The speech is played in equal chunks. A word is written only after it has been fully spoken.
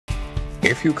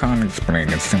If you can't explain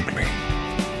it simply,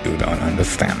 you don't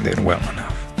understand it well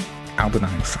enough. Albert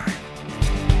Einstein.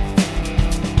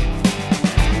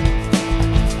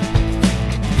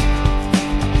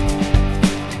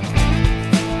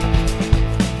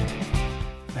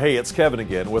 Hey, it's Kevin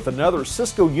again with another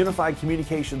Cisco Unified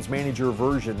Communications Manager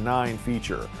version 9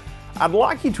 feature. I'd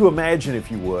like you to imagine, if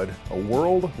you would, a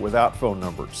world without phone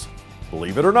numbers.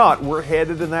 Believe it or not, we're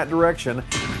headed in that direction.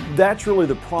 That's really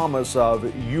the promise of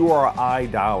URI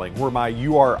dialing, where my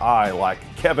URI, like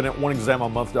Kevin at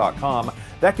oneexamamonth.com,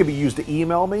 that could be used to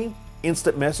email me,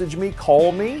 instant message me,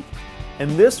 call me.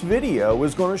 And this video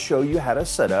is going to show you how to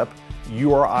set up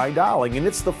URI dialing, and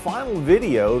it's the final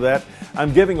video that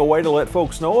I'm giving away to let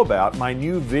folks know about my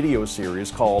new video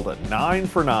series called 9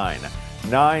 for 9.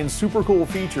 9 super cool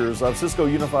features of Cisco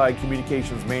Unified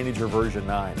Communications Manager version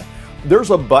 9.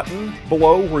 There's a button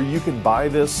below where you can buy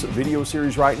this video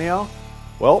series right now.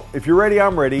 Well, if you're ready,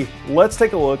 I'm ready. Let's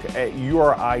take a look at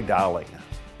URI dialing.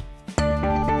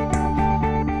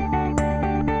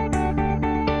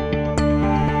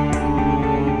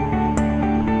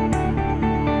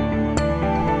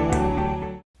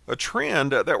 A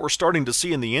trend that we're starting to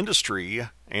see in the industry,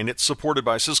 and it's supported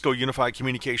by Cisco Unified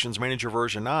Communications Manager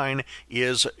version 9,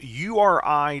 is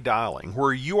URI dialing,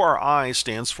 where URI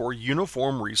stands for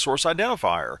Uniform Resource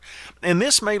Identifier. And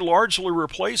this may largely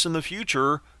replace in the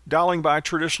future dialing by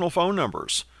traditional phone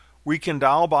numbers. We can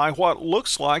dial by what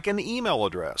looks like an email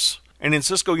address. And in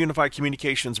Cisco Unified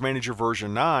Communications Manager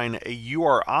version 9, a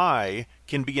URI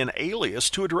can be an alias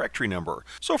to a directory number.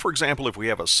 So for example, if we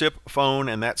have a SIP phone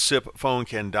and that SIP phone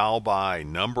can dial by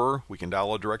number, we can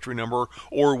dial a directory number,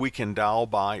 or we can dial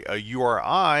by a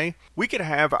URI, we could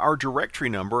have our directory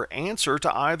number answer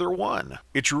to either one.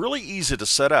 It's really easy to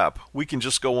set up. We can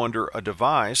just go under a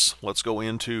device. Let's go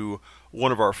into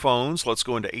one of our phones. Let's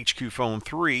go into HQ Phone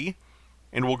 3.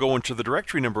 And we'll go into the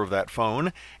directory number of that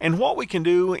phone. And what we can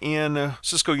do in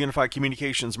Cisco Unified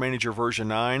Communications Manager version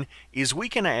 9 is we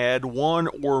can add one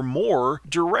or more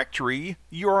directory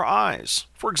URIs.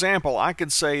 For example, I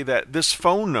could say that this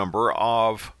phone number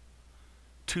of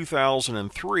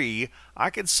 2003, I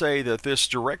could say that this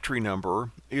directory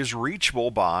number is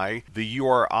reachable by the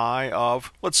URI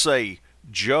of, let's say,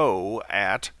 Joe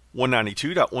at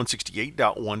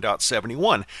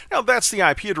 192.168.1.71. Now that's the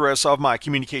IP address of my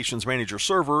Communications Manager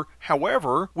server.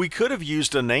 However, we could have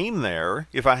used a name there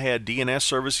if I had DNS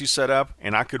services set up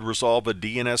and I could resolve a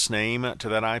DNS name to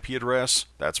that IP address.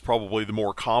 That's probably the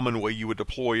more common way you would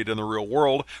deploy it in the real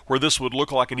world, where this would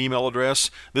look like an email address.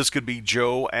 This could be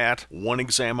joe at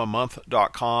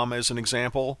oneexamamonth.com as an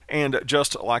example. And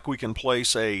just like we can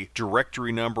place a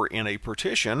directory number in a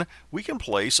partition, we can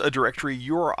place a directory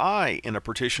URI in a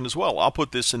partition as well. I'll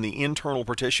put this in the internal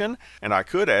partition, and I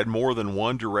could add more than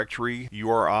one directory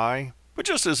URI. But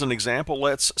just as an example,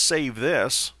 let's save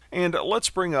this, and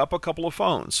let's bring up a couple of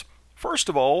phones. First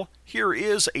of all, here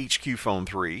is HQ Phone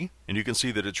 3, and you can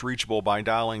see that it's reachable by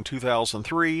dialing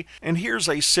 2003, and here's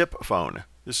a SIP phone.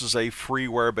 This is a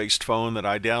freeware-based phone that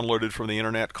I downloaded from the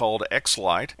internet called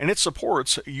X-Lite, and it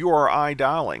supports URI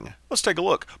dialing. Let's take a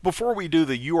look. Before we do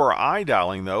the URI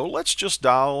dialing, though, let's just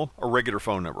dial a regular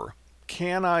phone number.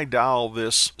 Can I dial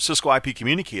this Cisco IP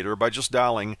communicator by just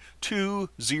dialing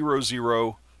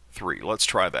 2003? Let's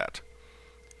try that.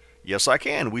 Yes, I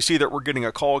can. We see that we're getting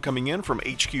a call coming in from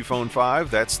HQ Phone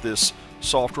 5. That's this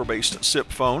software-based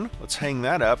SIP phone. Let's hang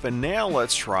that up, and now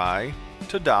let's try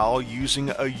to dial using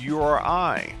a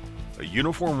URI, a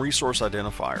Uniform Resource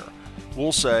Identifier.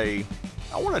 We'll say,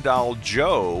 I want to dial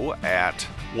Joe at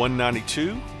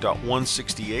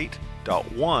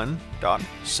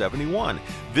 192.168.1.71.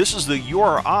 This is the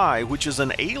URI, which is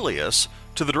an alias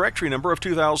to the directory number of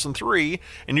 2003,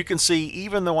 and you can see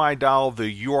even though I dial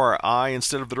the URI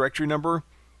instead of the directory number,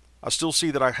 I still see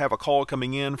that I have a call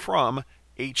coming in from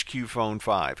HQ Phone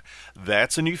 5.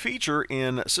 That's a new feature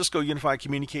in Cisco Unified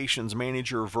Communications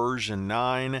Manager version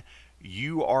 9,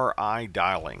 URI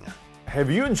dialing.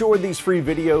 Have you enjoyed these free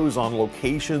videos on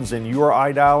locations and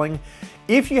URI dialing?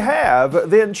 If you have,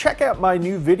 then check out my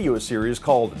new video series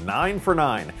called 9 for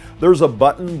 9. There's a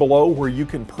button below where you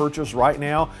can purchase right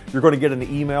now. You're going to get an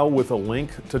email with a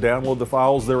link to download the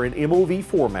files. They're in MOV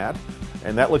format,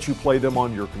 and that lets you play them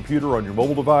on your computer, on your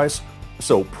mobile device.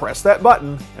 So press that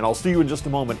button, and I'll see you in just a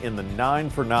moment in the 9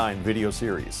 for 9 video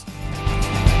series.